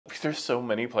There's so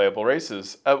many playable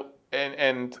races,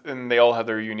 and they all have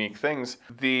their unique things.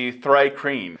 The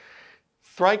Thri-Kreen.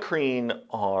 Thri-Kreen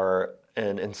are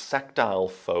an insectile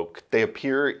folk. They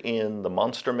appear in the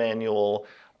monster manual.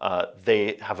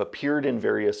 They have appeared in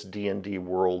various D&D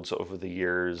worlds over the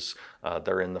years.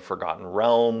 They're in the Forgotten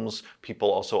Realms.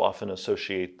 People also often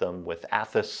associate them with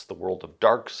Athos, the world of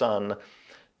Dark Sun.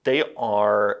 They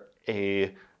are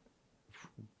a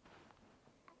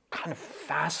kind of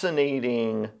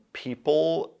fascinating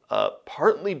people,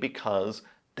 partly because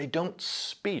they don't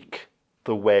speak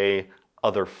the way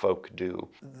other folk do.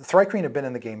 The Thri-Kreen have been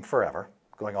in the game forever,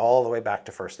 going all the way back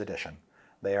to first edition.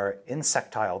 They are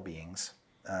insectile beings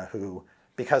who,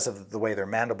 because of the way their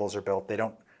mandibles are built, they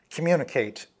don't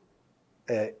communicate,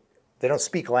 they don't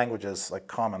speak languages like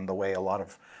common the way a lot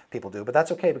of people do, but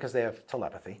that's okay because they have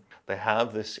telepathy. They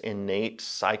have this innate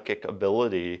psychic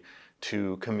ability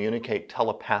to communicate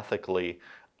telepathically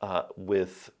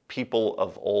with people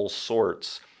of all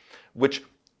sorts, which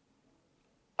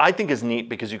I think is neat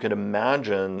because you can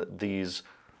imagine these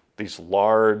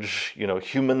large,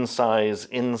 human-sized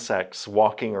insects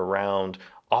walking around,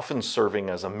 often serving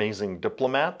as amazing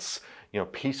diplomats,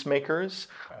 peacemakers.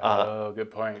 Oh,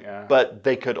 good point, yeah. But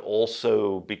they could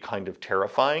also be kind of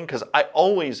terrifying, because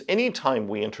anytime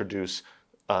we introduce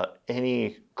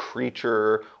any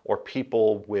creature or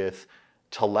people with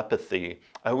telepathy,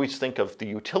 I always think of the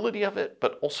utility of it,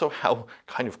 but also how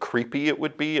kind of creepy it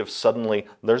would be if suddenly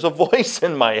there's a voice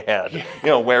in my head.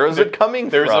 Where is it coming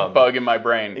from? There's a bug in my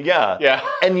brain. Yeah. Yeah.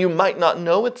 And you might not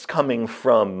know it's coming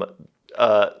from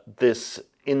this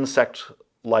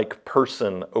insect-like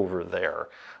person over there.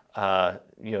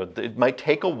 It might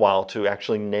take a while to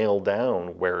actually nail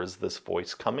down where is this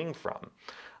voice coming from.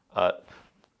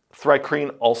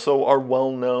 Thri-Kreen also are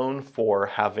well known for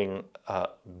having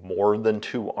more than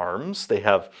 2 arms. They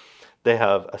have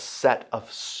a set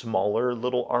of smaller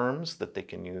little arms that they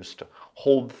can use to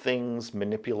hold things,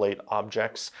 manipulate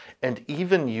objects, and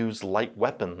even use light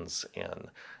weapons in.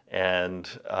 And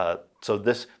so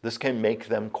this can make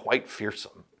them quite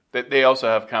fearsome. They also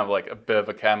have kind of like a bit of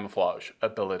a camouflage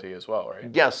ability as well, right?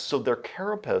 Yes, so their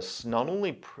carapace not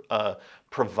only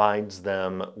provides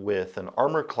them with an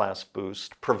armor class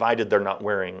boost, provided they're not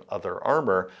wearing other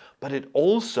armor, but it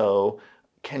also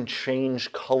can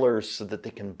change colors so that they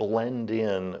can blend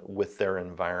in with their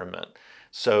environment.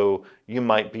 So you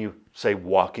might be, say,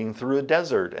 walking through a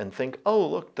desert and think, oh,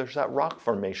 look, there's that rock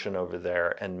formation over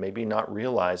there, and maybe not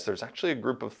realize there's actually a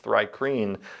group of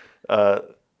Thri-Kreen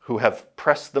who have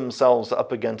pressed themselves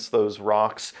up against those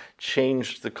rocks,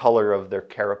 changed the color of their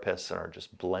carapace, and are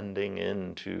just blending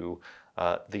into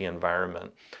the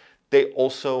environment. They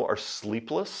also are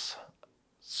sleepless.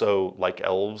 So like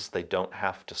elves, they don't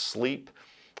have to sleep.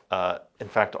 In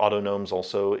fact, autognomes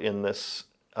also in this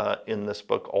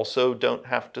book also don't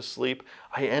have to sleep.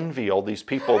 I envy all these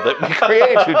people that we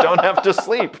create who don't have to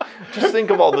sleep. Just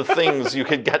think of all the things you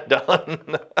could get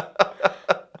done.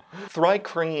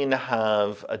 Thri-Kreen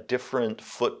have a different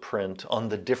footprint on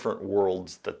the different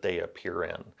worlds that they appear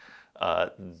in.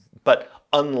 But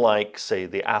unlike, say,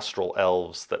 the Astral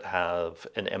Elves that have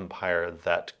an empire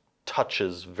that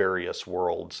touches various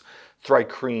worlds,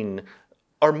 Thri-Kreen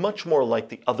are much more like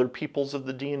the other peoples of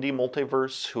the D&D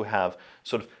multiverse who have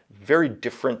sort of very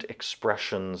different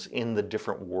expressions in the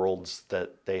different worlds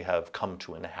that they have come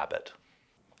to inhabit.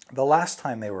 The last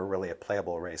time they were really a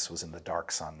playable race was in the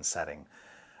Dark Sun setting.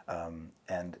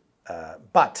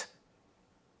 But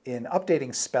in updating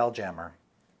Spelljammer,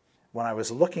 when I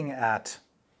was looking at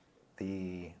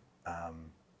the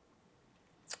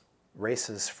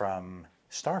races from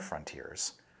Star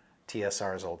Frontiers,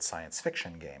 TSR's old science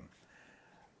fiction game,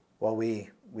 well, we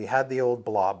had the old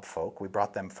blob folk. We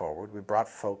brought them forward. We brought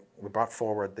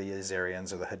forward the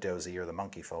Azarians or the Hadozi or the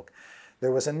monkey folk.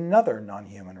 There was another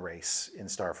non-human race in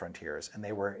Star Frontiers, and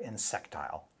they were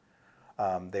insectile.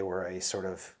 They were a sort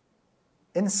of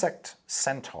insect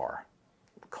centaur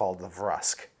called the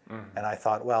Vrusk. Mm-hmm. And I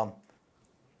thought, well,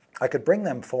 I could bring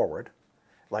them forward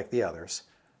like the others,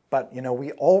 but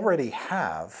we already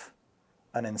have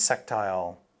an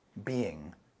insectile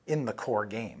being in the core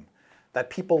game that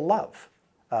people love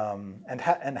and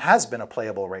has been a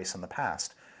playable race in the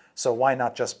past. So why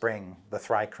not just bring the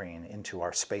Thri-Kreen into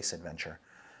our space adventure?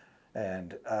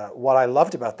 And what I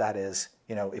loved about that is,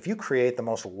 if you create the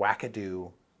most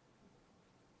wackadoo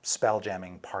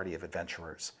spelljamming party of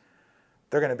adventurers,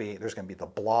 there's going to be the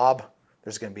blob,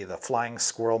 there's going to be the flying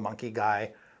squirrel monkey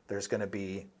guy, there's going to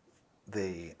be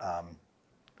the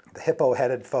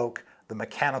hippo-headed folk, the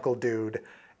mechanical dude,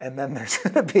 and then there's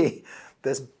going to be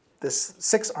this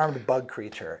 6-armed bug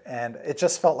creature, and it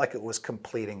just felt like it was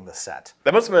completing the set.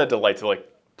 That must have been a delight to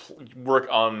work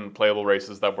on playable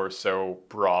races that were so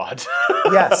broad.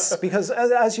 Yes, because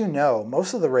as you know,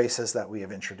 most of the races that we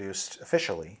have introduced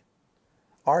officially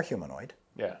are humanoid.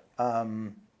 Yeah.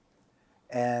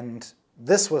 And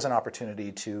this was an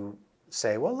opportunity to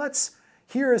say, well,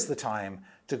 here is the time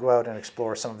to go out and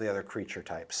explore some of the other creature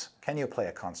types. Can you play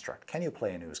a construct? Can you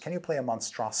play an ooze? Can you play a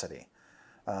monstrosity?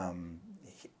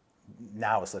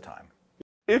 Now is the time.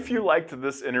 If you liked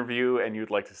this interview and you'd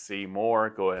like to see more,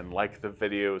 go ahead and like the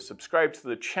video, subscribe to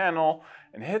the channel,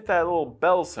 and hit that little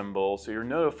bell symbol so you're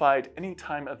notified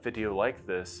anytime a video like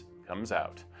this comes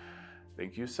out.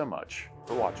 Thank you so much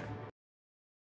for watching.